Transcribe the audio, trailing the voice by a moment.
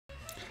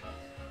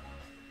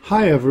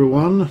Hi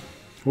everyone,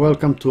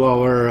 welcome to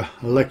our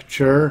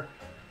lecture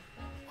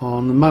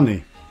on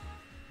money,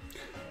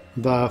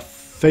 the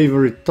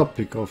favorite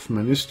topic of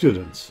many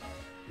students,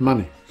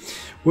 money.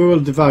 We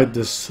will divide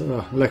this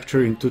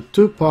lecture into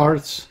two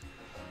parts,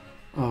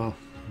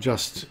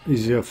 just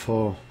easier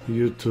for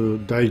you to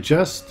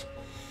digest.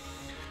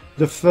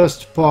 The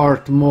first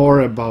part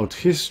more about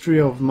history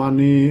of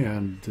money,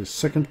 and the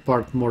second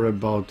part more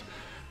about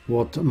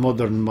what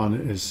modern money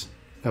is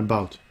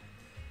about.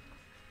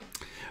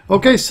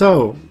 Okay,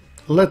 so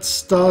let's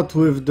start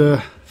with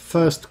the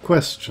first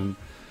question.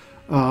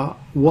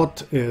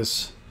 What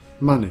is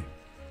money?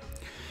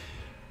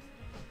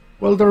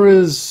 Well, there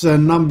is a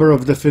number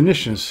of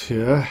definitions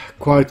here,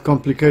 quite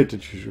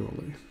complicated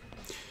usually.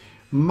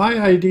 My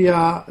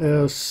idea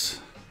is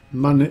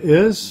money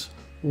is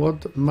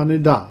what money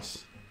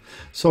does.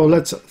 So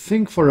let's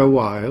think for a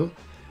while,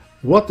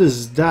 what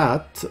is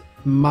that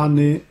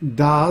money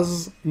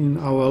does in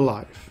our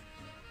life?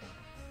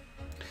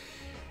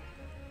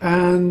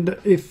 And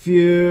if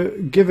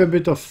you give a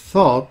bit of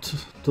thought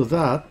to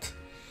that,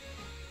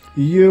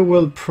 you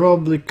will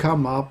probably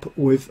come up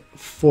with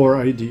four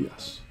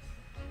ideas.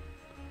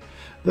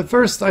 The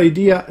first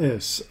idea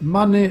is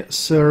money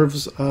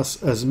serves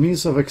us as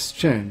means of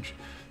exchange,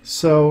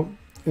 so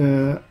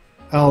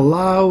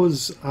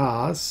allows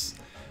us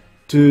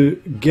to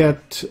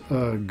get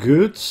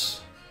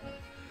goods,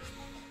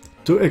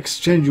 to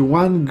exchange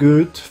one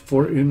good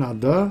for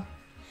another,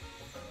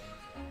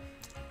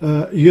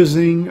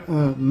 using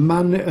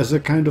money as a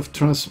kind of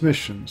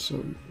transmission. So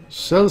you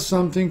sell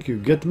something, you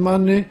get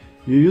money,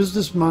 you use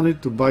this money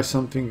to buy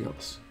something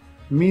else.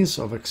 Means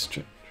of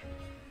exchange.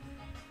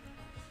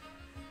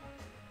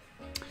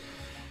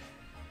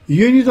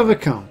 Unit of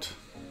account.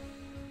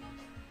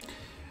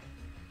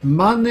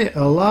 Money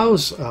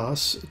allows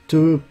us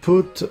to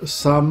put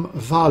some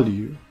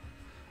value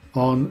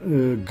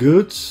on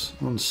goods,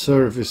 on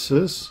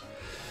services.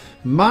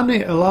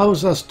 Money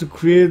allows us to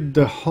create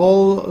the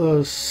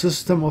whole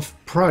system of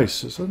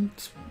prices, and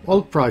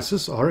all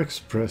prices are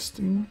expressed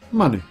in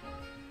money.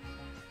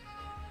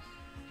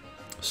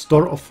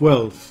 Store of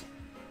wealth.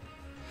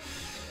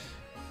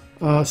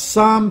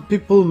 Some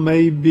people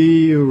may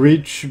be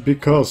rich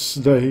because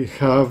they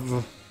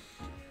have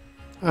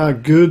a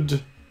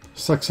good,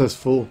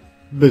 successful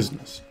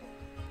business.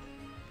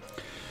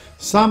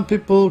 Some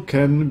people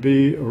can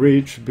be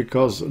rich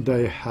because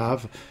they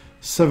have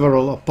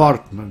several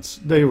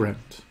apartments they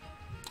rent.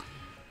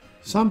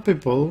 Some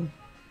people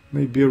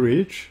may be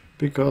rich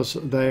because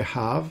they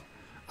have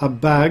a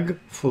bag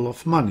full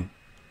of money.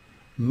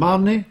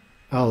 Money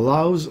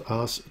allows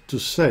us to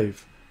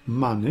save.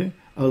 Money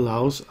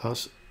allows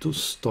us to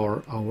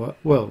store our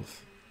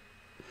wealth.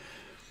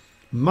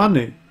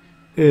 Money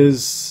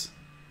is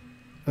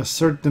a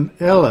certain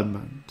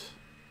element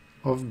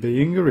of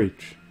being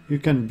rich. You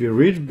can be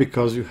rich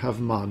because you have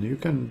money. You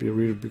can be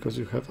rich because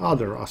you have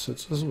other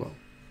assets as well.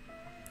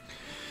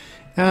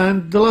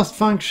 And the last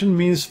function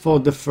means for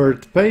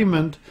deferred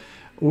payment,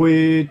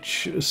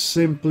 which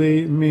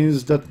simply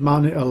means that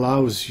money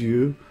allows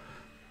you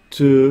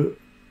to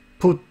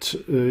put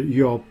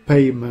your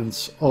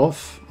payments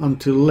off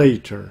until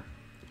later.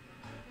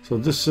 So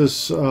this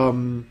is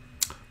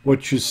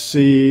what you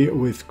see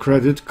with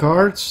credit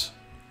cards.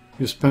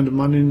 You spend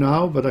money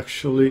now, but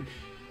actually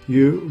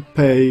you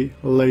pay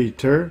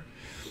later.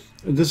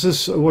 This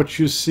is what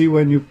you see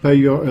when you pay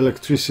your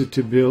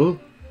electricity bill.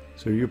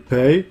 So you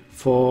pay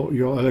for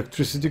your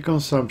electricity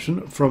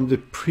consumption from the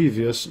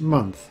previous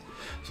month.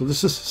 So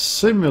this is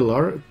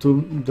similar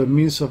to the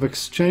means of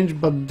exchange,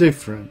 but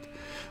different.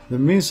 The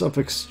means of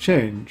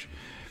exchange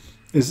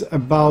is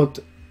about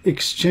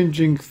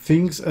exchanging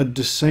things at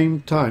the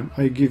same time.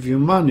 I give you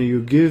money,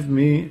 you give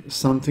me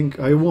something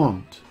I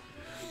want.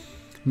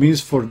 Means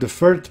for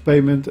deferred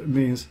payment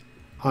means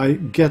I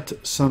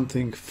get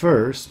something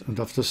first, and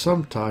after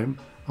some time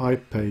I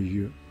pay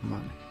you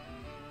money.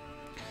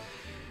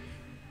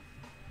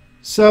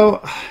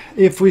 So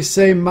if we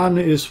say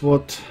money is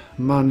what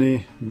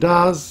money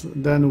does,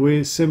 then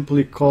we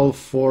simply call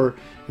for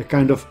a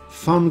kind of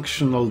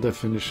functional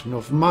definition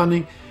of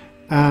money.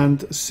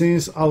 And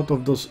since out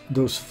of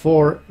those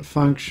four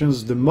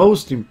functions, the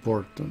most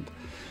important,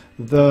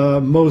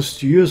 the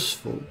most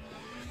useful,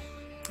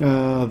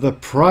 the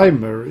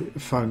primary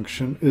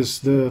function is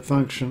the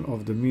function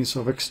of the means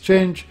of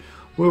exchange,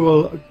 we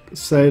will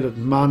say that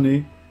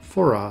money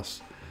for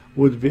us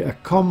would be a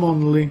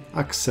commonly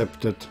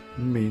accepted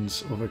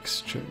means of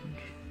exchange.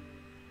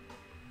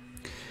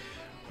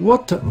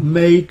 What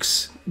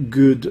makes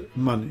good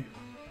money?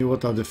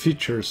 What are the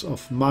features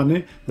of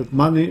money that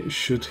money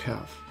should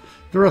have?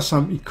 There are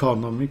some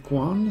economic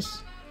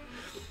ones,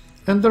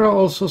 and there are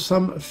also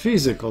some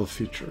physical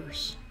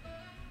features.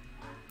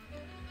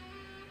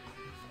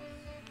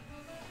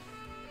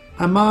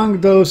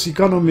 Among those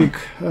economic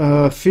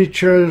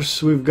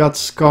features, we've got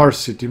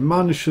scarcity.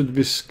 Money should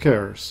be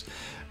scarce.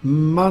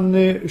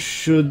 Money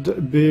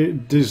should be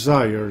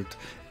desired.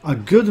 A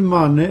good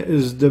money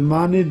is the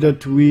money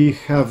that we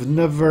have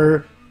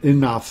never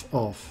enough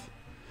of.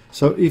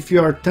 So if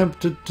you are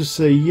tempted to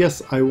say,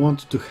 yes, I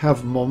want to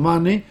have more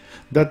money,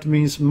 that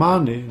means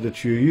money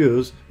that you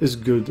use is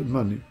good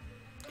money.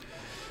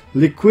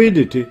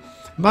 Liquidity.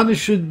 Money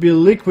should be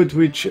liquid,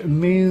 which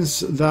means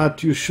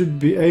that you should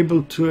be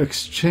able to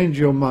exchange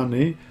your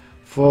money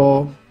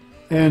for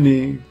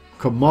any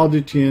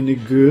commodity, any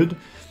good,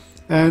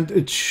 and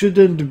it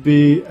shouldn't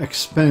be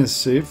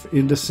expensive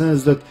in the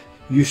sense that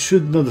you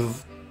should not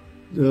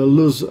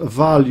lose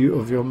value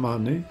of your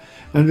money,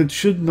 and it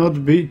should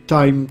not be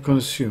time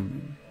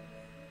consuming.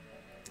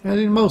 And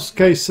in most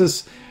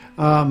cases,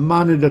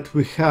 money that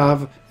we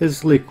have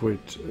is liquid.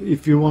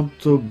 If you want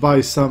to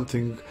buy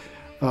something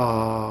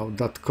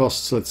that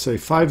costs, let's say,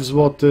 5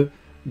 zloty,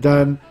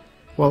 then,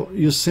 well,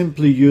 you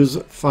simply use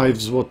 5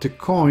 zloty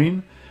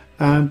coin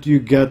and you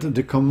get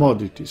the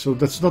commodity. So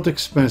that's not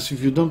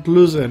expensive, you don't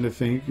lose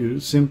anything, you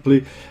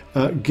simply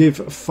give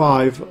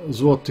 5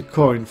 zloty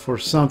coin for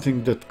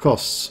something that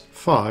costs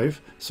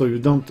 5, so you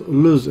don't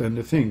lose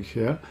anything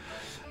here,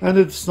 and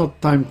it's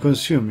not time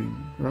consuming,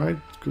 right?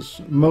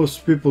 Because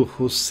most people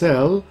who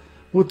sell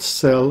would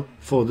sell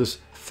for this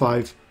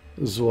 5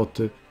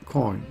 zloty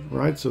coin,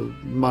 right? So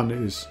money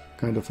is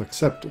kind of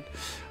accepted,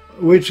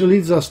 which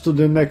leads us to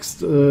the next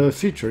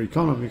feature,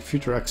 economic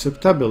feature,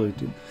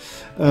 acceptability.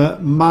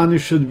 Money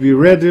should be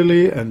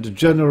readily and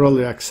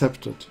generally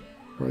accepted,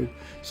 right?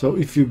 So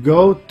if you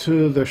go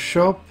to the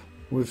shop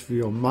with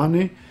your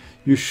money,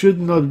 you should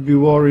not be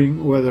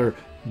worrying whether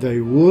they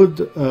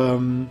would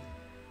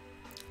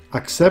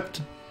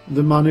accept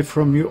the money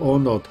from you or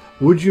not.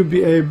 Would you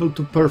be able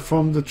to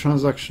perform the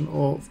transaction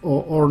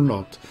or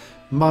not?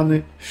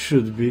 Money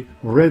should be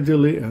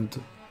readily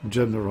and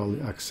generally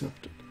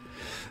accepted.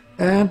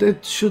 And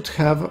it should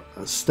have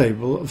a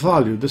stable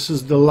value. This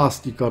is the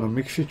last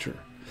economic feature.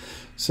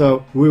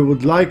 So we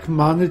would like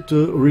money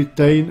to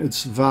retain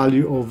its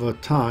value over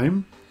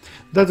time.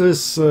 That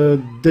is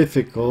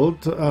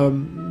difficult.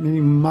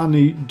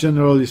 Money,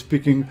 generally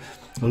speaking,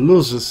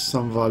 loses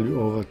some value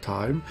over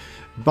time.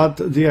 But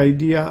the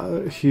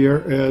idea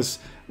here is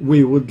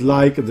we would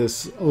like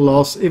this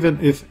loss, even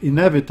if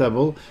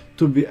inevitable,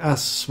 to be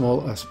as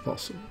small as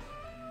possible.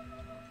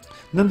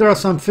 Then there are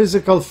some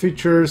physical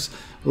features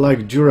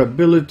like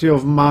durability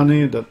of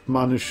money, that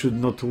money should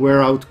not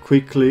wear out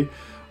quickly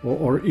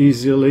or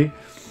easily.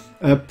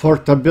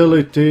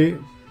 Portability,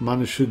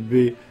 money should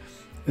be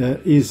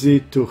easy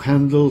to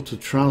handle, to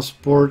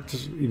transport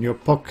in your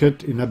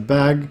pocket, in a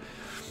bag.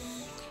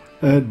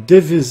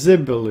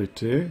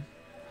 Divisibility,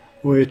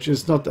 which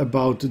is not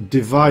about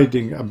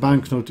dividing a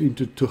banknote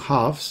into 2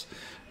 halves,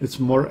 it's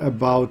more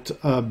about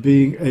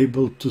being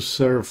able to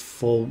serve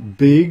for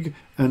big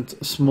and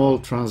small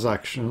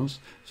transactions.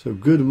 So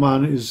good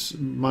money is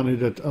money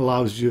that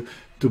allows you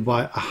to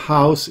buy a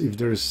house if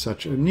there is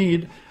such a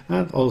need,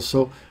 and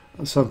also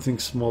something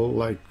small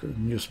like a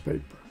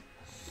newspaper.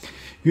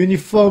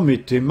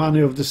 Uniformity, money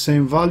of the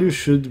same value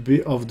should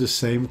be of the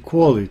same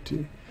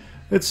quality.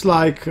 It's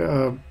like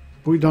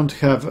we don't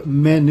have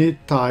many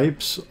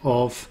types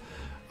of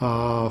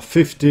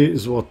 50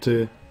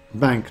 zloty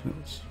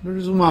banknotes. There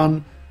is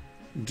one,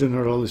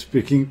 generally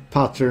speaking,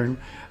 pattern,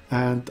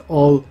 and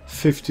all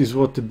 50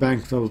 zloty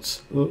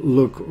banknotes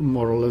look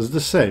more or less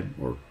the same,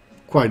 or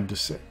quite the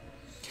same.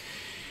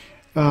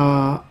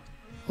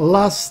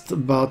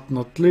 Last but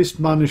not least,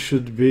 money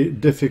should be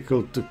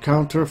difficult to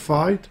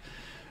counterfeit,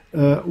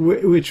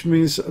 which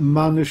means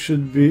money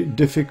should be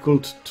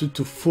difficult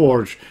to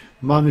forge.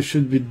 Money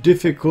should be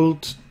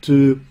difficult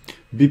to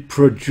be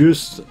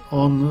produced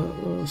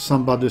on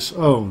somebody's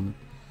own.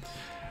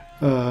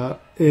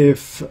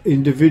 If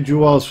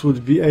individuals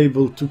would be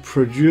able to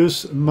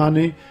produce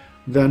money,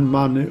 then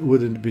money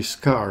wouldn't be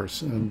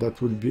scarce, and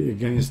that would be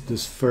against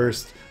this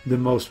first, the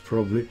most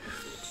probably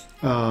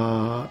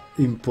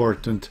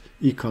important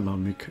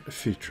economic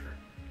feature.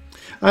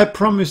 I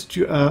promised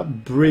you a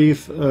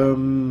brief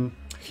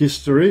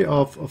history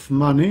of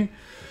money.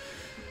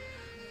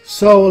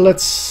 So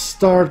let's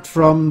start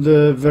from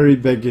the very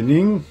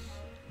beginning.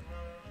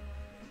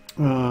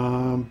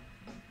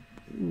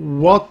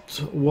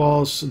 What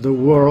was the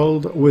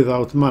world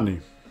without money?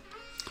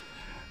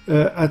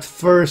 At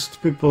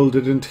first, people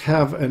didn't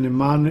have any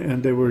money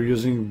and they were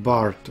using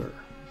barter.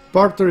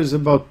 Barter is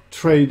about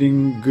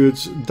trading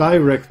goods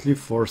directly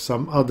for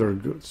some other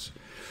goods.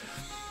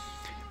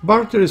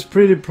 Barter is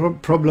pretty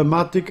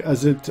problematic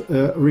as it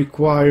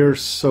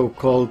requires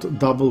so-called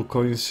double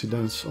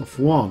coincidence of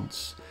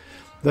wants.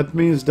 That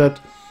means that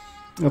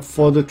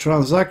for the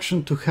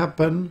transaction to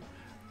happen,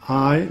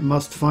 I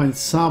must find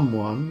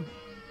someone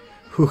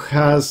who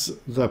has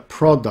the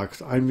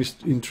product I'm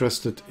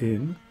interested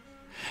in,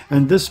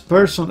 and this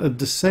person at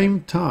the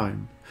same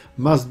time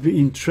must be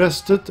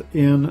interested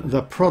in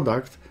the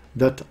product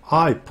that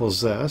I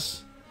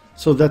possess,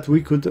 so that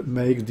we could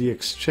make the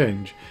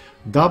exchange.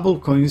 Double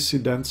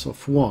coincidence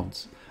of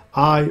wants.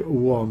 I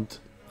want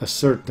a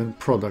certain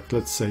product,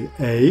 let's say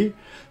A.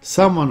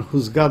 Someone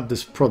who's got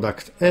this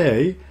product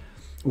A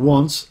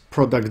wants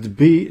product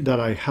B that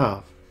I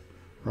have,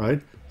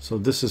 right? So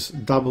this is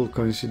double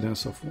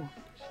coincidence of wants.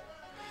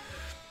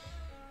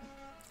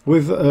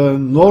 With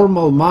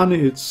normal money,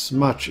 it's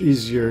much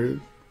easier.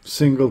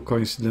 Single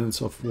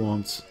coincidence of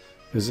wants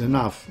is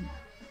enough.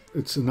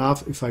 It's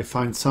enough if I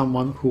find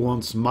someone who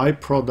wants my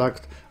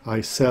product,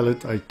 I sell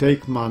it, I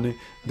take money,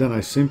 then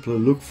I simply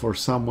look for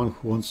someone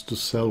who wants to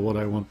sell what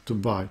I want to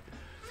buy.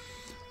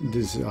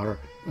 These are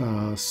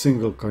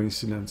single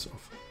coincidence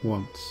of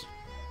wants.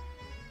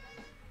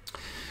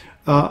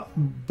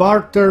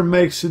 Barter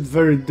makes it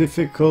very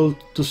difficult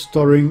to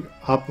storing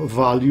up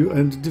value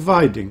and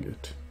dividing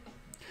it.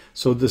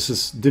 So this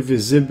is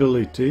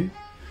divisibility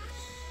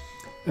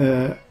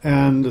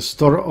and the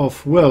store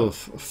of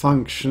wealth,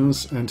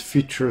 functions and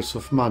features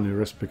of money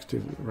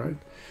respectively, right?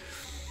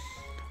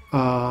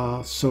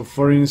 So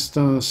for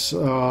instance,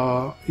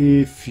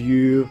 if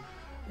you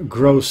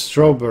grow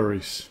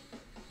strawberries,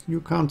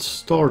 you can't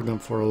store them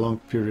for a long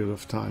period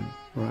of time,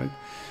 right?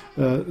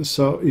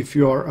 So if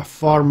you are a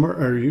farmer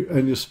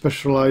and you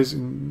specialize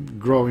in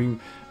growing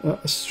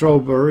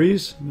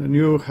strawberries, then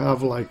you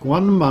have like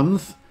 1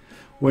 month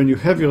when you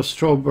have your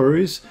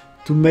strawberries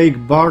to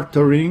make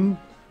bartering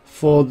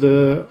for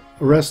the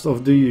rest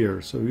of the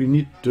year. So you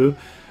need to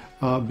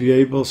be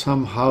able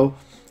somehow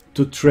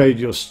to trade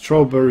your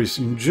strawberries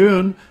in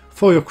June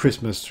for your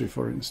Christmas tree,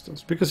 for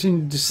instance, because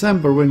in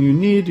December, when you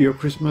need your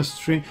Christmas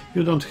tree,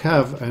 you don't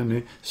have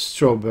any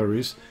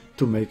strawberries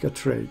to make a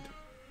trade.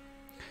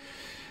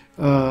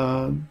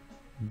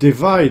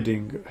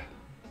 Dividing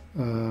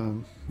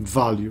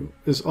value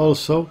is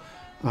also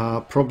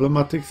a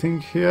problematic thing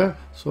here.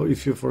 So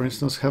if you, for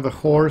instance, have a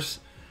horse,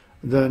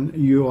 then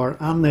you are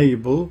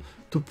unable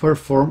to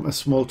perform a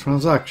small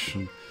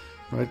transaction,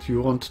 right?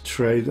 You won't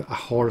trade a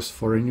horse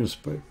for a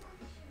newspaper.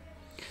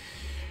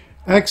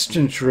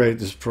 Exchange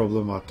rate is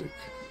problematic.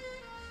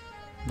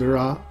 There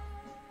are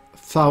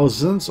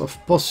thousands of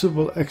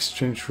possible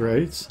exchange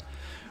rates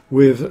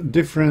with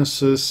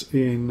differences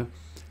in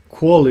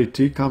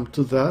quality. Come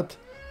to that.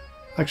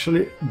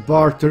 Actually,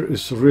 barter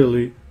is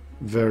really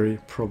very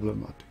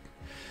problematic.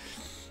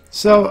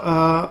 So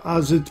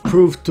as it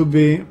proved to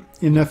be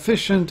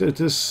inefficient,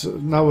 it is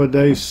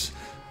nowadays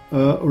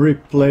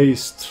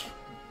replaced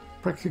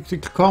practically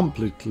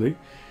completely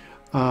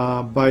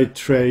by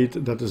trade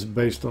that is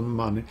based on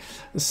money.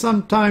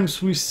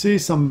 Sometimes we see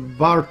some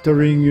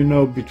bartering, you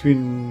know,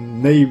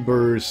 between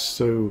neighbors.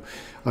 So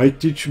I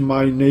teach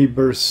my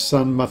neighbor's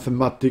son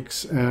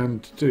mathematics,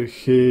 and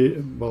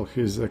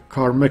he's a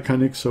car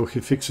mechanic, so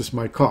he fixes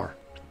my car.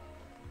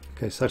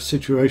 Okay, such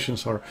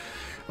situations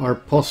are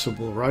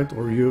possible, right?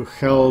 Or you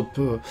help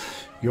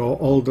your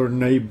older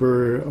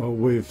neighbor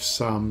with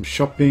some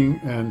shopping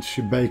and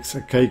she bakes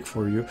a cake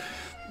for you.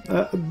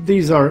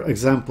 These are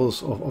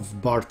examples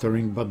of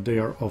bartering, but they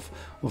are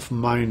of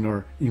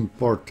minor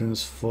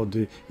importance for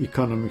the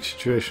economic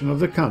situation of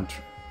the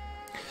country.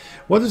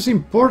 What is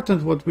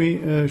important, what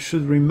we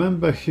should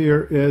remember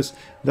here, is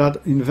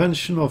that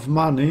invention of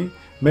money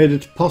made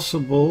it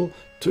possible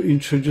to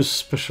introduce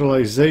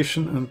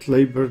specialization and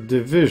labor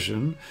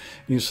division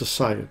in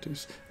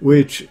societies,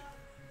 which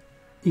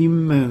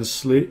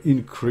immensely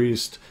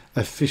increased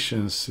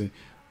efficiency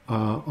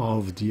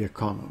of the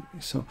economy.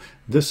 So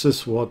this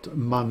is what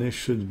money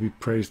should be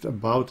praised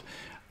about.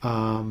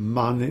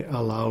 Money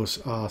allows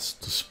us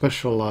to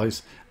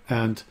specialize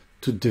and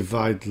to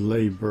divide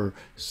labor.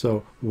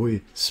 So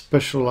we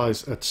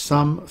specialize at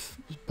some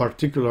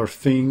particular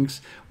things,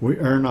 we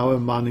earn our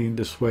money in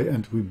this way,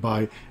 and we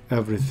buy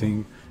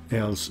everything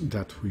else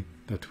that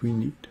we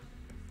need.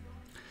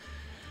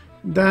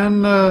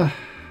 Then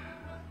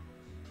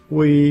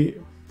we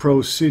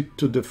proceed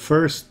to the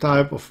first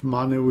type of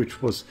money,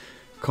 which was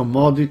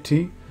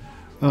commodity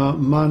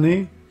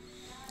money.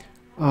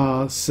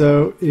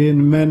 So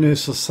in many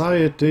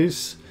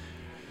societies,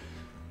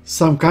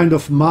 some kind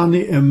of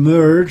money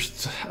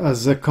emerged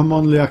as a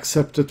commonly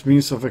accepted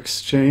means of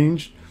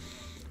exchange,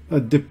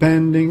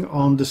 depending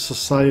on the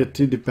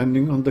society,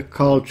 depending on the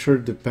culture,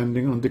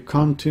 depending on the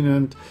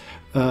continent.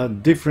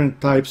 Different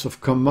types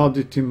of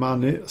commodity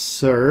money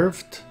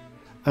served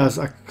as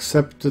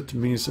accepted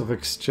means of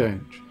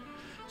exchange.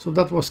 So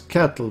that was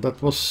cattle,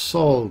 that was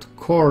salt,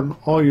 corn,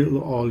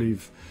 oil,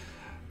 olive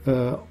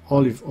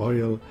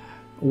oil,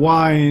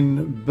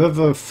 wine,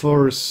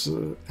 beverage,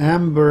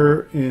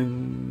 amber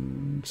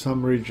in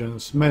some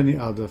regions, many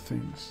other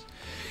things.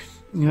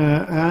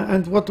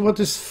 And what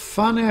is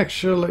funny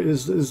actually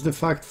is the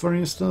fact, for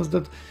instance,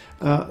 that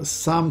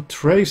some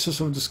traces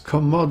of this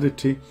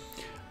commodity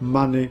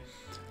money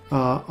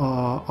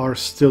are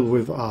still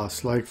with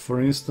us. Like, for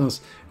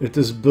instance, it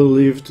is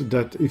believed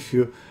that if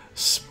you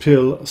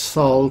spill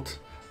salt,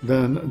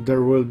 then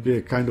there will be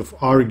a kind of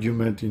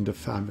argument in the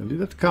family.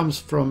 That comes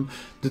from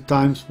the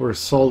times where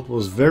salt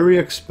was very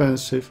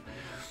expensive.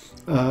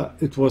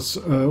 It was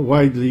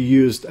widely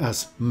used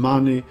as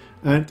money,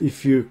 and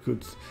if you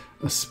could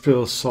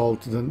spill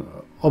salt, then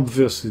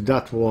obviously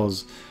that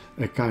was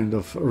a kind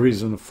of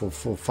reason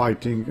for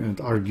fighting and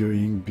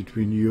arguing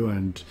between you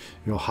and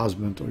your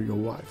husband or your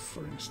wife,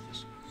 for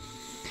instance.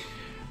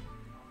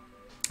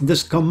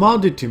 This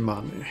commodity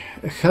money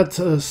had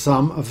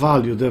some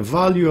value. The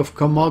value of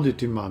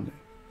commodity money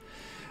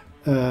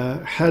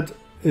had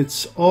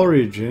its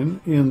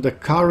origin in the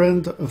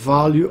current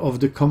value of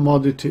the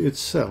commodity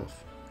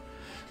itself.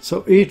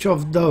 So each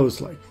of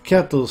those, like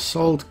cattle,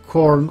 salt,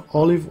 corn,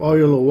 olive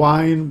oil,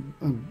 wine,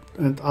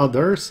 and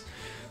others,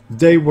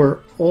 they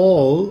were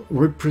all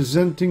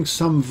representing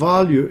some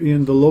value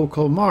in the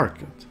local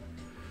market.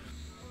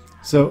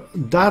 So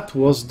that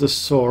was the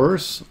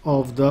source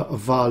of the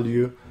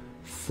value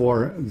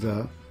for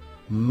the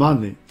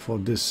money, for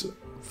this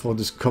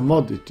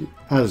commodity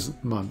as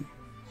money.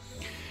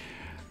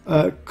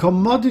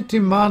 Commodity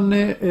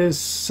money is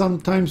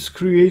sometimes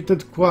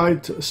created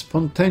quite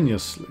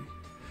spontaneously.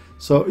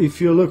 So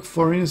if you look,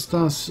 for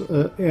instance,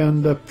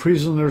 in the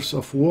prisoners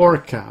of war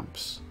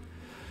camps,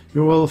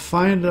 you will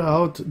find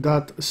out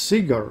that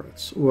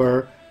cigarettes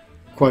were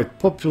quite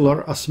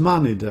popular as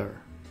money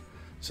there.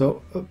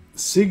 So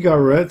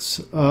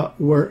cigarettes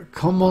were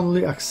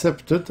commonly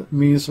accepted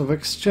means of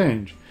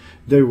exchange.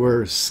 They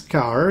were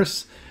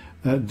scarce,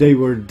 they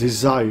were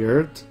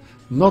desired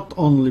not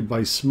only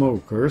by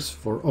smokers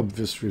for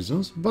obvious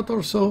reasons, but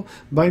also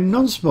by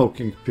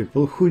non-smoking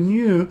people who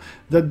knew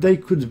that they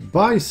could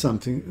buy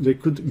something, they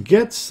could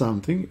get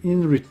something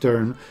in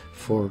return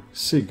for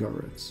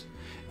cigarettes.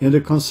 In the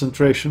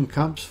concentration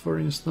camps, for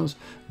instance,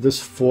 this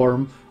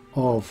form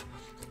of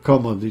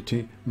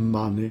commodity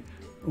money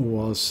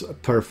was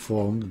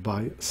performed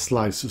by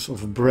slices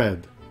of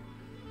bread,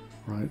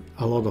 right?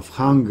 A lot of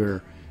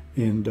hunger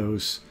in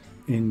those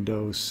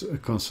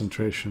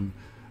concentration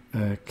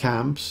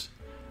camps,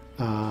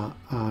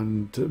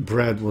 and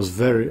bread was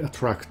very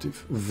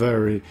attractive,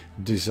 very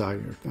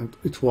desired, and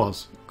it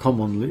was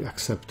commonly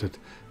accepted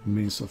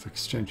means of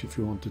exchange. If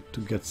you wanted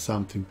to get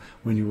something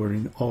when you were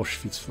in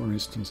Auschwitz, for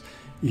instance,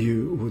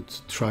 you would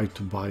try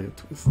to buy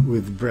it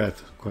with bread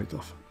quite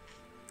often.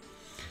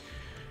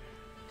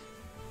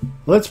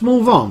 Let's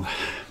move on.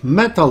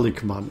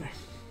 Metallic money.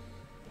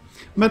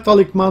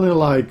 Metallic money,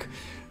 like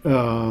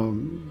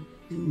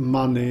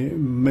money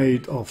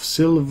made of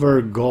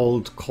silver,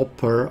 gold,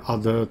 copper,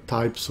 other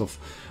types of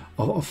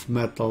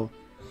metal.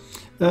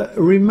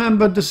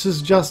 Remember, this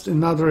is just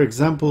another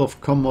example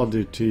of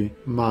commodity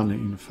money,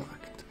 in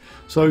fact.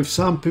 So if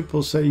some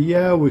people say,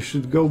 yeah, we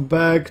should go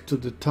back to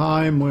the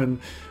time when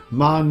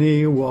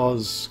money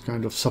was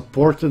kind of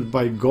supported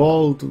by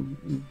gold,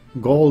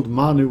 gold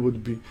money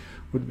would be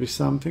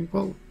something.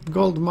 Well,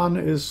 gold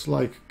money is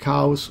like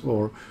cows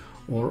or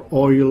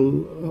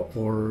oil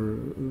or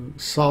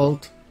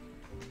salt,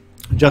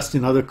 just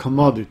another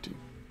commodity.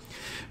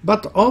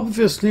 But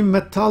obviously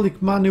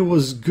metallic money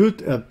was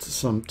good at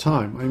some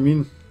time. I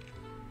mean,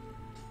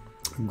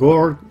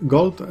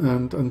 gold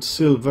and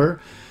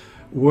silver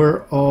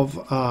were of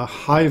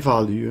high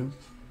value.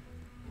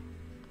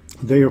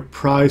 Their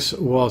price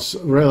was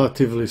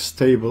relatively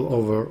stable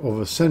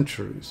over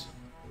centuries.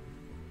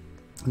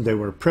 They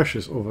were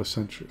precious over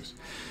centuries.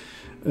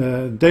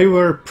 They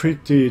were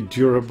pretty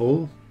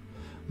durable.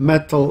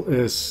 Metal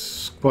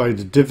is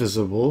quite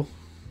divisible.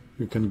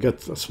 You can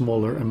get a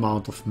smaller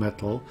amount of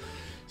metal.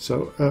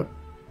 So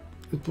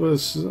it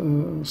was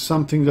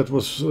something that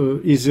was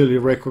easily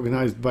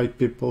recognized by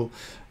people.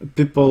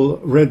 People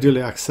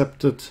readily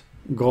accepted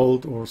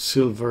gold or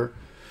silver.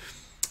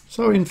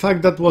 So in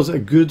fact that was a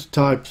good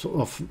type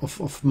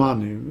of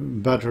money,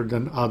 better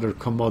than other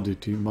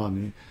commodity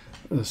money.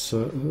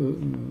 So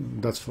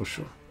that's for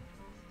sure.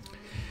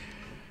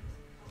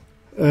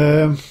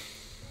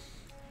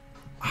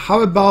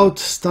 How about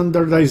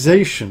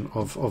standardization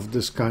of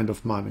this kind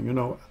of money? You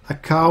know, a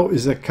cow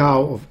is a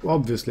cow.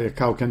 Obviously, a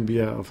cow can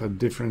be of a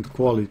different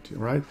quality,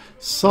 right?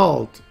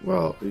 Salt,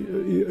 well,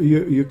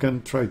 you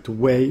can try to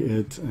weigh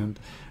it, and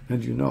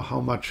you know how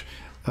much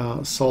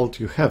salt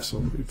you have.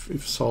 So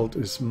if salt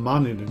is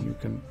money, then you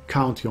can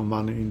count your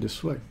money in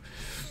this way.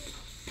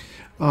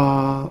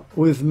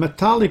 With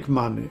metallic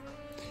money,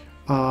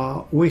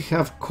 we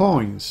have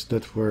coins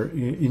that were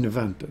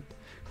invented.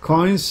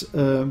 Coins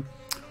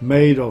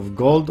made of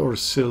gold or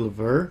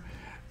silver,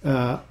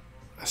 a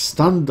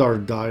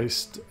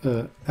standardized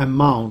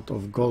amount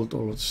of gold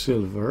or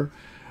silver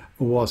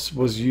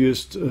was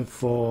used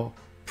for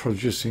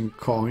producing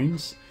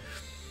coins.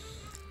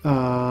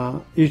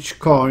 Each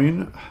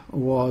coin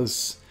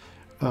was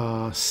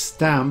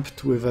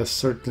stamped with a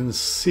certain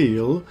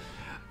seal,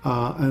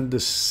 and the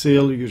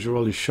seal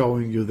usually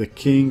showing you the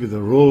king,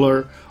 the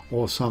ruler,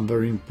 or some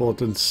very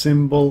important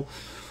symbol,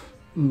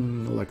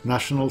 like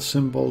national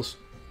symbols.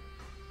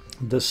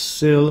 The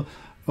seal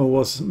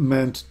was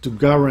meant to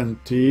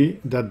guarantee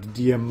that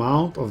the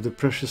amount of the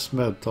precious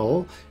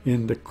metal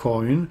in the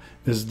coin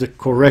is the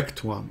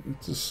correct one.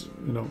 It is,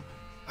 you know,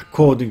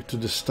 according to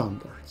the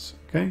standards.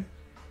 Okay.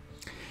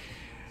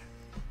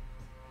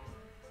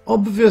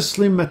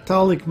 Obviously,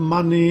 metallic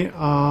money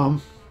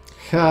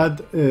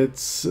had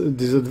its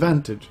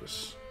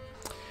disadvantages.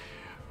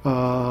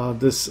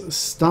 This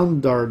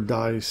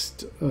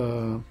standardized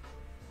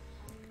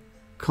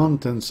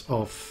contents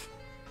of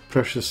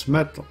precious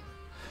metal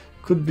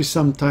could be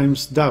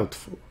sometimes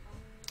doubtful.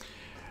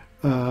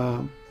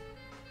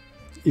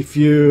 If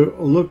you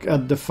look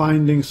at the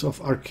findings of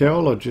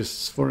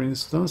archaeologists, for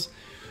instance,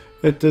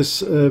 it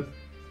is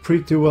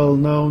pretty well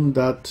known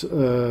that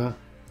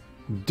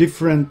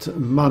different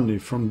money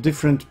from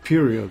different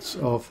periods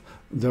of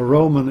the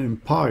Roman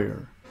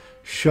Empire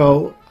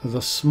show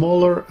the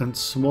smaller and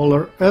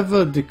smaller,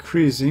 ever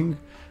decreasing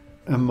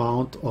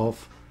amount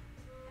of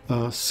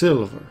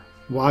silver.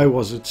 Why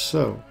was it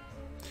so?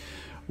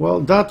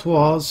 Well, that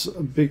was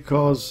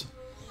because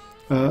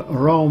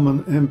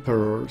Roman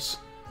emperors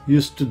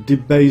used to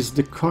debase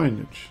the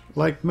coinage,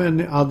 like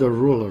many other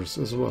rulers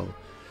as well.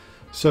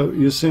 So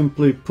you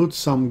simply put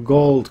some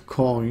gold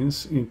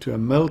coins into a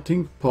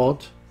melting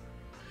pot,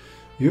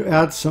 you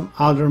add some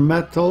other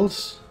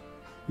metals,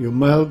 you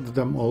melt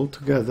them all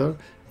together,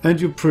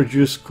 and you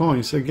produce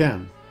coins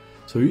again.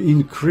 So you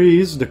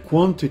increase the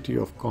quantity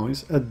of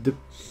coins at the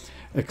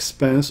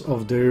expense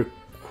of their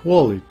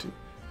quality,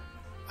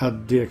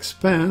 at the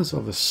expense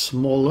of a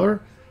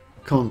smaller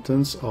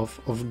contents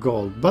of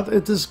gold. But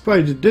it is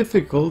quite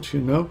difficult,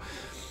 you know,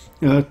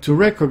 to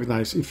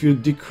recognize. If you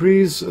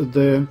decrease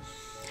the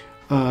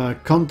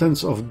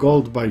contents of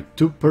gold by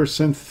 2%,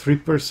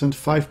 3%,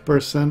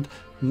 5%,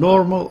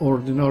 normal,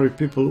 ordinary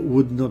people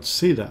would not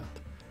see that.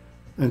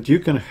 And you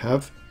can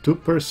have 2%,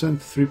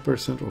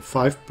 3% or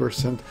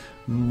 5%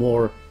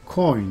 more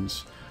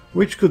coins,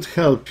 which could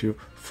help you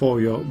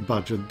for your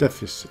budget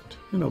deficit.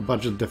 You know,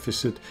 budget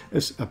deficit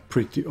is a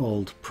pretty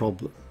old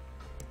problem.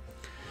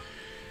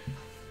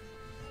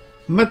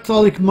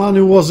 Metallic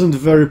money wasn't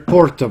very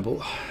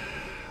portable.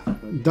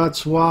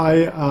 That's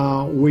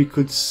why we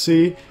could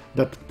see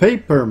that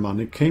paper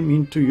money came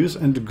into use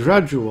and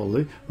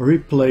gradually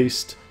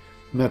replaced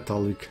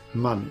metallic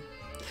money.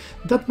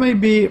 That may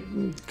be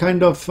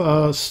kind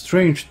of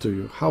strange to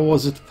you. How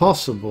was it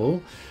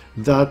possible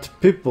that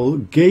people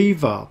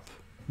gave up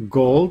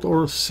gold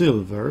or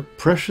silver,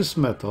 precious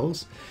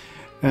metals,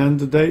 and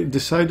they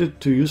decided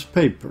to use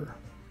paper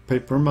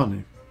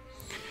money?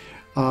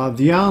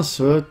 The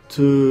answer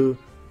to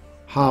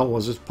how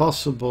was it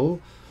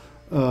possible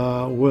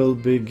will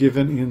be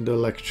given in the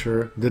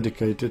lecture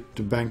dedicated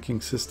to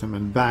banking system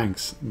and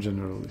banks,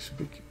 generally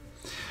speaking.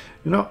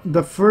 You know,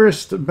 the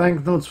first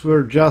banknotes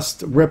were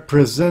just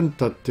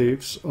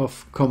representatives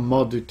of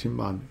commodity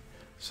money.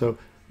 So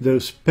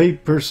those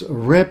papers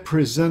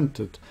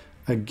represented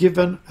a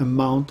given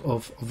amount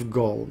of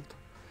gold.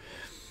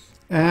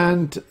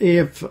 And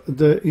if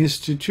the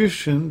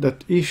institution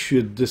that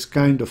issued this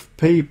kind of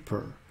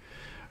paper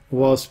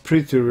was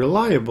pretty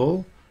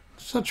reliable,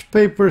 such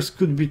papers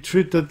could be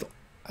treated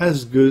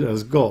as good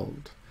as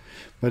gold.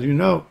 But you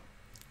know,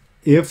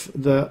 if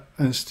the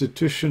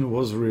institution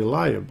was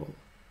reliable,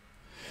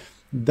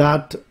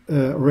 that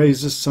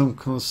raises some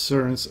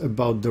concerns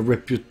about the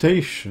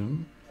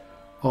reputation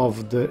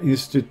of the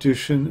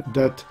institution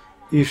that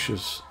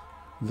issues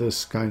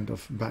this kind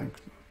of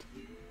banknote.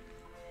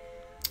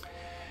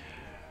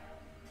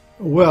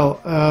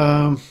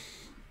 Well,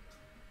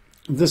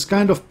 this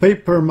kind of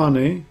paper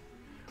money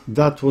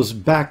that was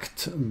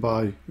backed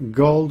by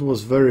gold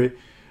was very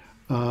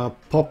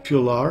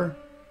popular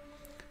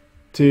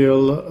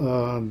till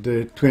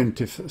the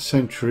 20th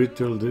century,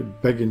 till the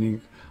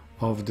beginning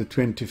of the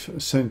 20th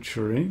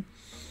century,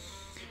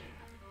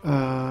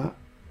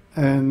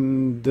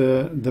 and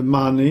the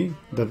money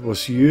that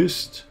was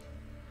used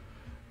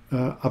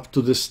up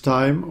to this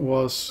time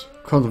was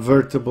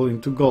convertible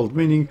into gold,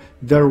 meaning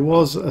there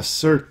was a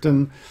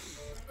certain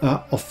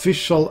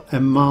official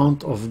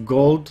amount of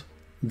gold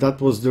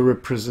that was the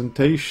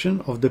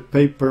representation of the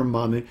paper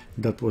money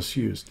that was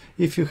used.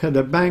 If you had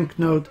a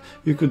banknote,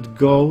 you could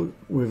go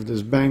with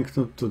this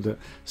banknote to the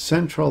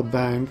central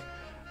bank,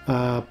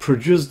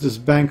 produce this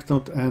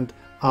banknote and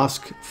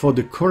ask for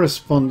the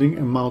corresponding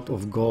amount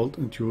of gold,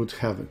 and you would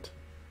have it.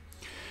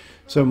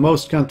 So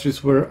most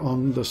countries were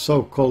on the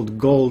so-called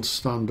gold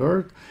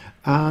standard,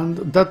 and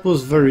that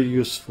was very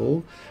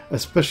useful,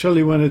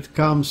 especially when it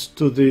comes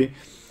to the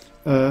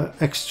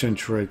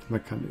exchange rate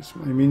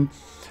mechanism. I mean,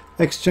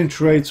 exchange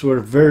rates were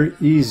very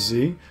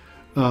easy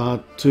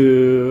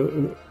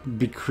to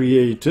be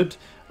created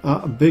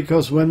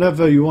because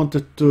whenever you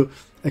wanted to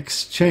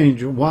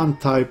exchange one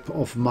type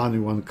of money,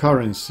 one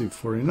currency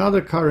for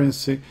another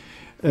currency,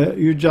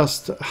 you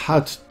just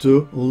had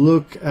to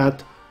look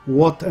at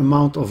what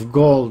amount of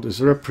gold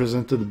is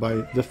represented by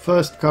the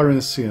first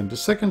currency and the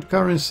second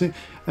currency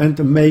and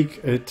make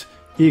it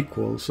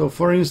equal. So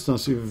for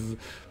instance, if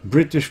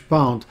British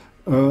pound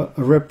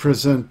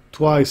represent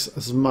twice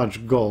as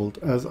much gold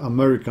as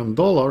American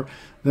dollar,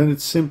 then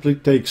it simply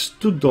takes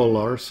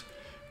 $2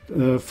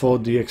 for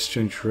the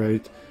exchange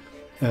rate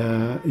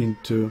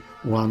into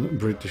one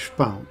British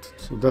pound.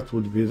 So that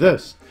would be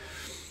this.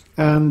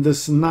 And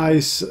this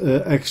nice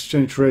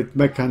exchange rate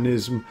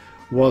mechanism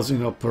was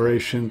in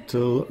operation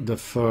till the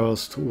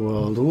First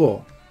World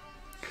War.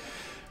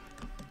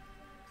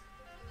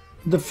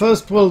 The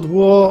First World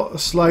War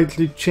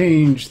slightly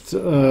changed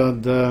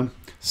the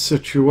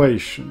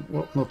situation.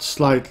 Well, not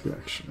slightly,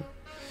 actually.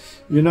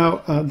 You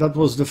know, that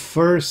was the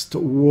first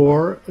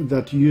war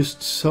that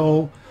used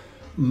so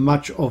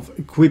much of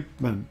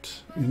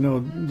equipment. You know,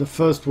 the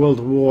First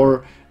World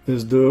War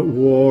is the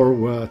war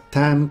where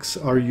tanks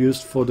are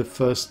used for the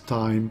first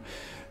time.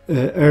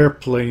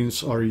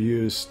 airplanes are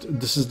used.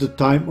 This is the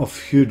time of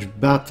huge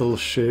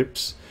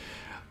battleships,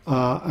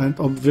 and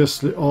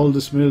obviously all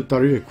this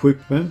military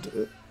equipment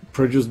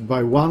produced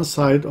by one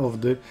side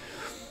of the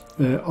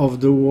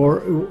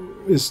war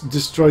is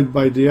destroyed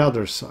by the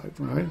other side,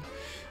 right?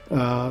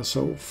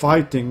 So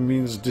fighting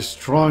means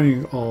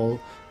destroying all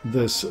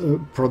this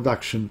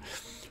production.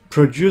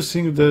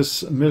 Producing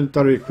this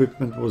military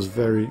equipment was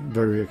very,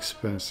 very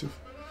expensive.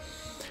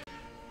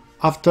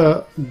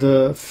 After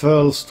the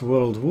First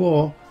World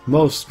War,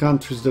 most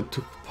countries that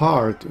took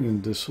part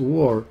in this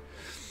war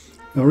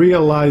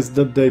realized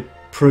that they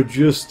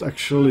produced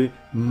actually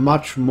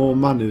much more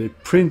money. They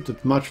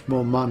printed much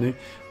more money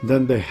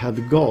than they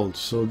had gold,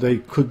 so they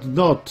could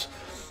not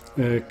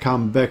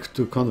come back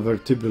to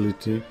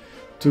convertibility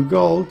to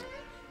gold,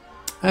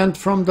 and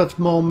from that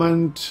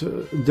moment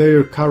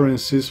their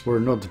currencies were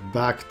not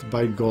backed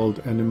by gold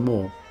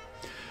anymore.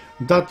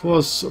 That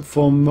was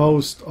for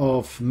most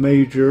of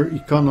major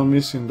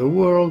economies in the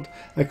world,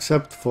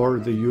 except for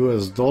the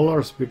US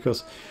dollars,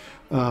 because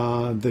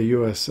the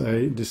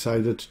USA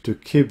decided to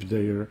keep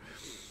their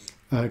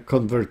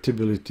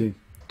convertibility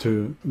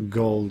to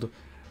gold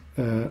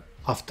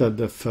after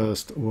the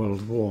First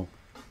World War.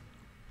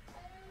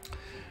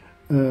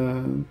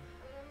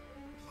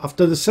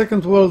 After the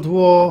Second World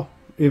War,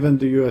 even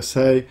the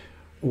USA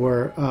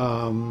were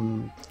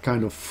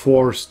kind of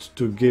forced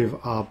to give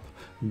up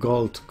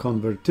gold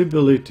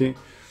convertibility.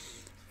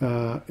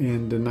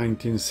 In the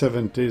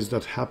 1970s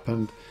that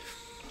happened,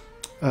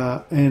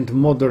 and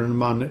modern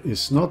money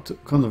is not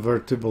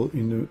convertible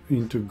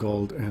into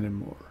gold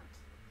anymore.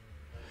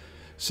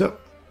 So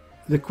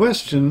the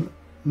question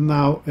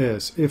now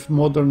is, if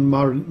modern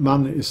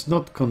money is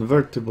not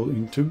convertible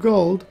into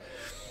gold,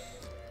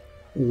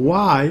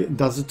 why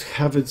does it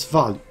have its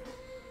value?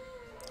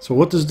 So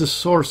what is the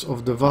source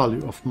of the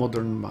value of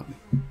modern money?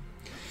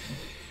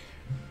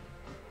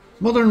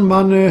 Modern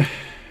money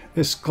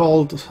is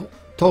called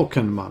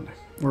token money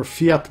or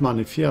fiat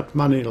money. Fiat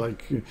money,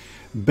 like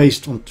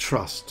based on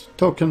trust.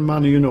 Token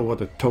money, you know what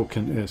a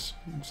token is.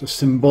 It's a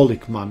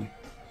symbolic money.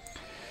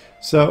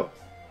 So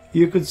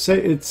you could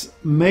say it's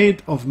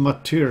made of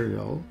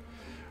material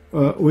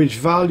which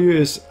value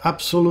is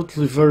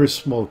absolutely very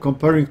small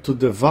comparing to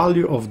the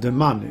value of the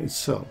money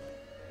itself.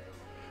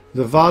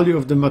 The value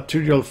of the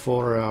material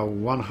for a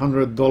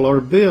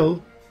 $100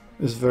 bill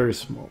is very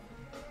small,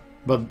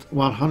 but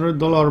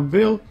 $100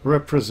 bill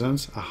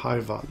represents a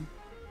high value.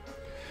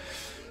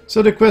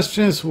 So the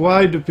question is,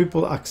 why do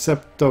people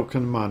accept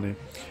token money?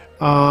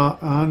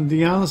 And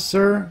the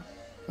answer,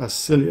 as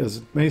silly as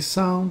it may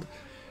sound,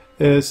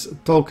 is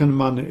token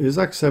money is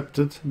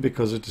accepted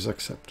because it is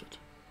accepted.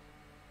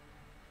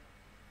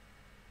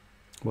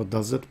 What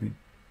does that mean?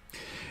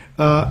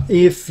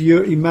 If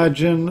you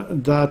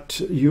imagine that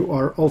you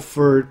are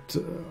offered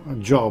a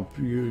job,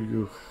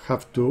 you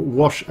have to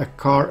wash a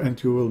car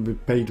and you will be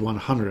paid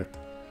 100.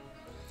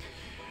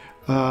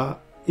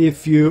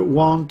 If you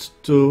want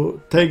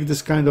to take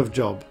this kind of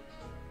job,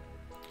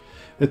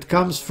 it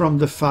comes from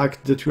the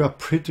fact that you are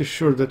pretty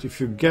sure that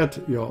if you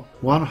get your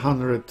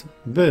 100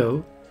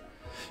 bill,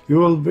 you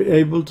will be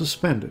able to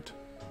spend it.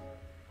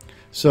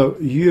 So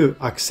you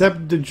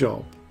accept the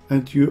job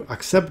and you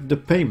accept the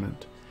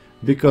payment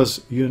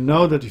because you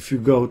know that if you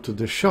go to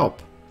the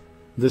shop,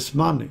 this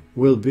money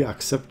will be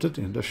accepted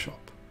in the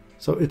shop.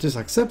 So it is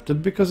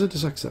accepted because it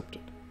is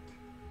accepted.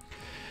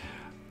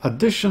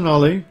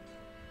 Additionally,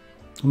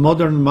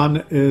 modern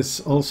money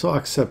is also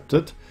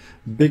accepted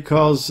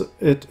because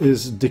it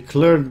is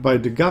declared by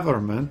the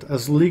government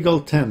as legal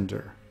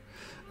tender.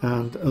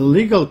 And a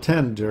legal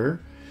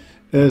tender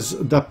is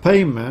the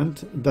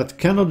payment that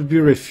cannot be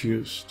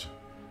refused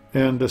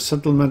and the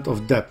settlement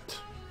of debt.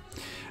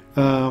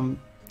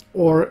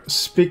 Or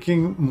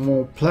speaking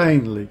more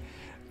plainly,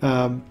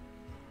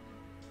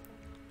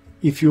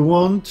 if you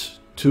want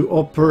to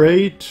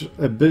operate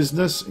a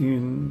business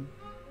in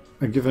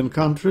a given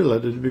country,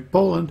 let it be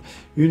Poland,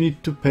 you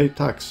need to pay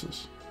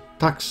taxes.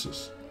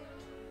 Taxes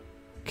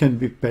can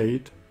be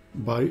paid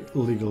by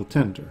legal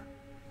tender.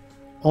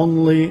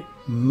 Only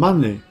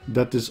money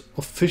that is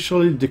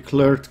officially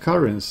declared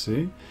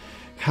currency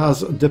has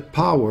the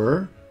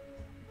power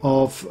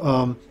of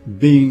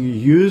being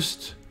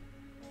used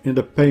in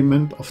the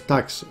payment of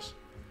taxes.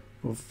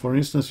 For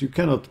instance, you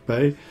cannot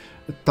pay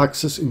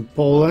taxes in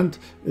Poland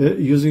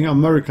using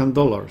American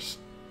dollars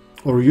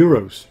or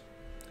euros.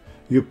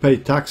 You pay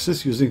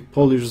taxes using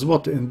Polish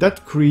zloty, and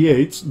that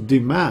creates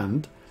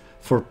demand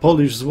for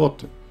Polish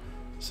zloty.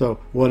 So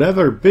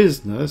whatever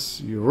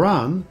business you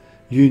run,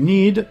 you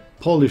need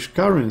Polish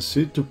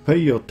currency to pay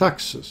your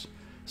taxes.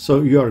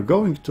 So you are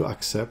going to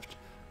accept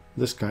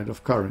this kind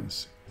of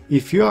currency.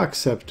 If you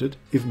accept it,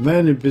 if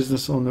many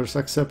business owners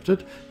accept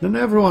it, then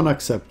everyone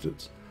accepts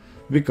it,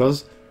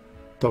 because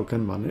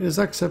token money is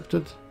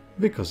accepted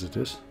because it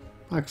is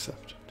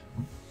accepted.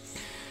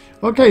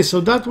 Okay,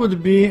 so that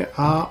would be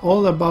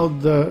all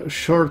about the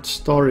short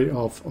story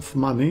of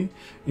money.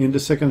 In the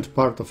second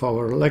part of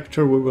our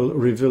lecture, we will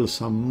reveal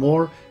some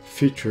more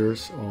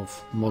features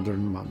of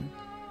modern money.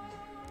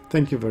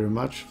 Thank you very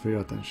much for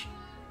your attention.